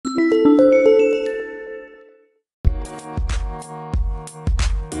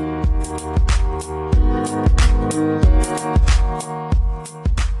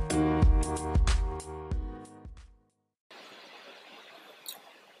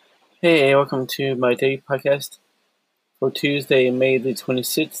Hey, welcome to my daily podcast for Tuesday, May the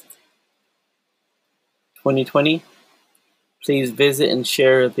 26th, 2020. Please visit and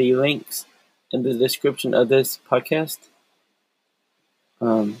share the links in the description of this podcast.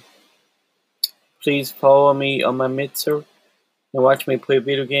 Um, Please follow me on my Mixer and watch me play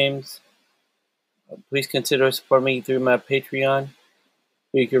video games. Please consider supporting me through my Patreon,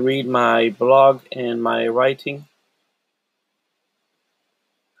 where you can read my blog and my writing.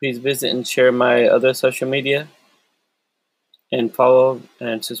 Please visit and share my other social media and follow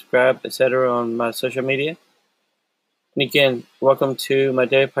and subscribe, etc. on my social media. And again, welcome to my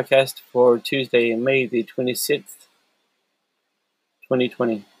daily podcast for Tuesday, May the 26th,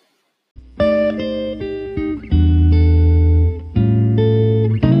 2020.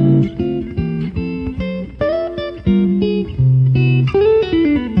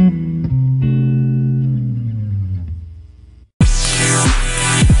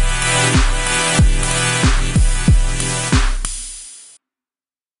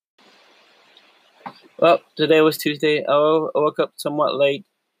 Well, today was Tuesday. I woke up somewhat late.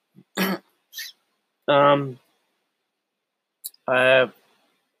 um, I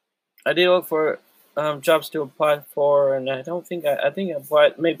I did look for jobs to apply for, and I don't think I think I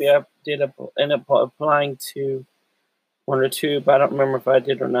applied. Maybe I did end up applying to one or two, but I don't remember if I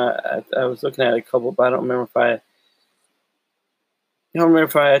did or not. I was looking at a couple, but I don't remember if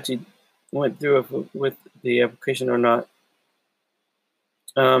I actually went through with the application or not.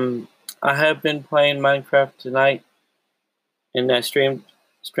 I have been playing Minecraft tonight, and I streamed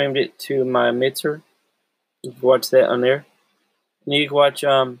it to my Mixer. You can watch that on there. And you can watch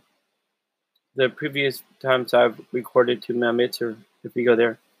the previous times I've recorded to my Mixer if you go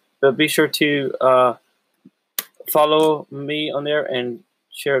there. But be sure to follow me on there and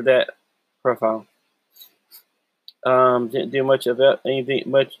share that profile. Didn't do much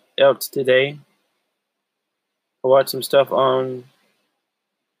else today. I watched some stuff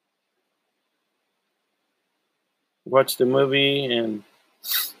watched the movie and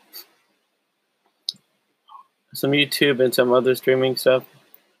some YouTube and some other streaming stuff.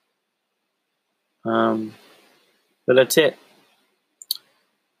 But that's it.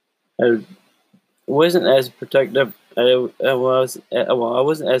 I wasn't as productive. I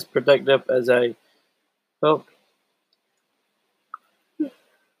wasn't as productive as I hoped.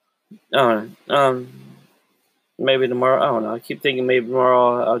 Maybe tomorrow. I don't know. I keep thinking maybe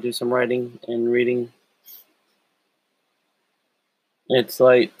tomorrow I'll do some writing and reading. It's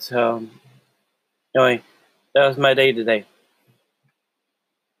late, so anyway, that was my day today.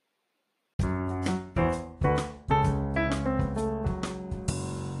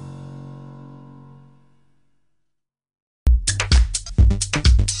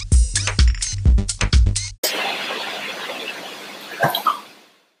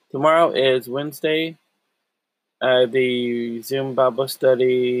 Tomorrow is Wednesday. The Zoom Bible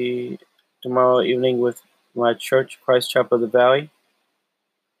study tomorrow evening with my church, Christ Chapel of the Valley.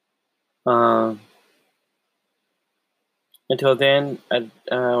 Until then, I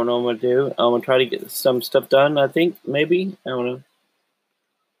don't know what I'm gonna do. I'm gonna try to get some stuff done. I think maybe I don't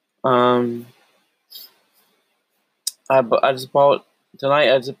know. I just bought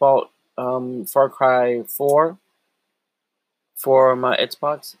tonight. I just bought Far Cry 4 for my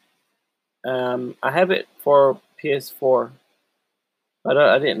Xbox. I have it for PS4, but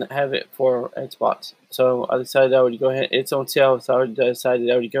I didn't have it for Xbox. So I decided I would go ahead. It's on sale, so I decided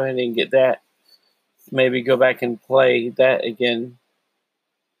I would go ahead and get that. Maybe go back and play that again.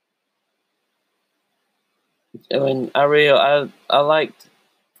 I mean, I liked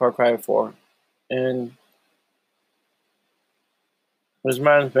Far Cry 4, and it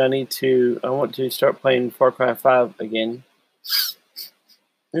reminds me I want to start playing Far Cry 5 again.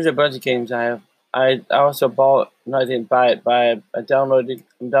 There's a bunch of games I have. I also bought. No, I didn't buy it. I'm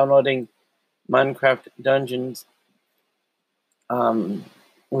downloading Minecraft Dungeons,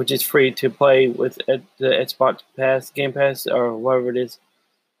 which is free to play with the Xbox Game Pass, or whatever it is.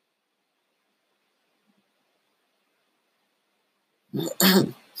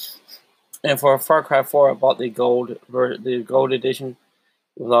 And for Far Cry 4, I bought the gold edition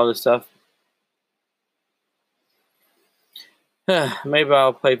with all the stuff. Maybe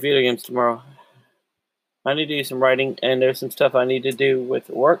I'll play video games tomorrow. I need to do some writing, and there's some stuff I need to do with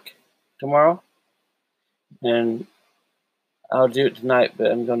work tomorrow. And I'll do it tonight,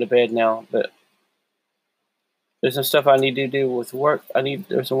 but I'm going to bed now. But there's some stuff I need to do with work.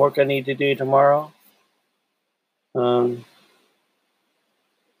 There's some work I need to do tomorrow. So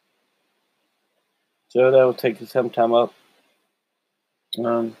that will take some time up.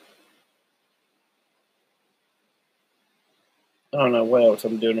 I don't know what else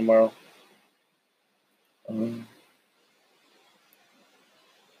I'm doing tomorrow.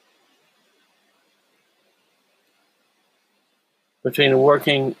 Between the work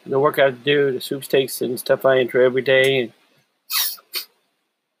I do, the sweepstakes and stuff I enter every day,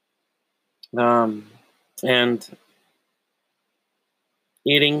 and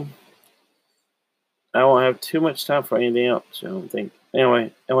eating, I won't have too much time for anything else. I don't think.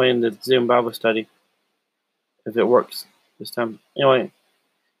 Anyway, in the Zoom Bible study, if it works this time. Anyway,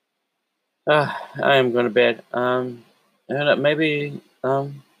 I am going to bed. And maybe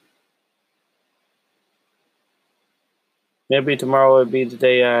tomorrow will be the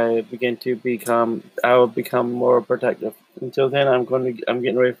day I will become more protective. Until then, I'm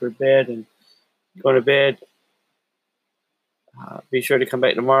getting ready for bed and going to bed. Be sure to come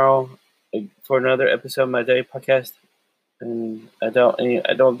back tomorrow for another episode of my daily podcast. And I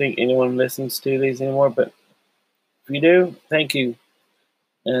don't think anyone listens to these anymore, but if you do, thank you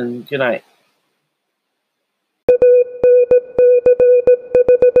and good night.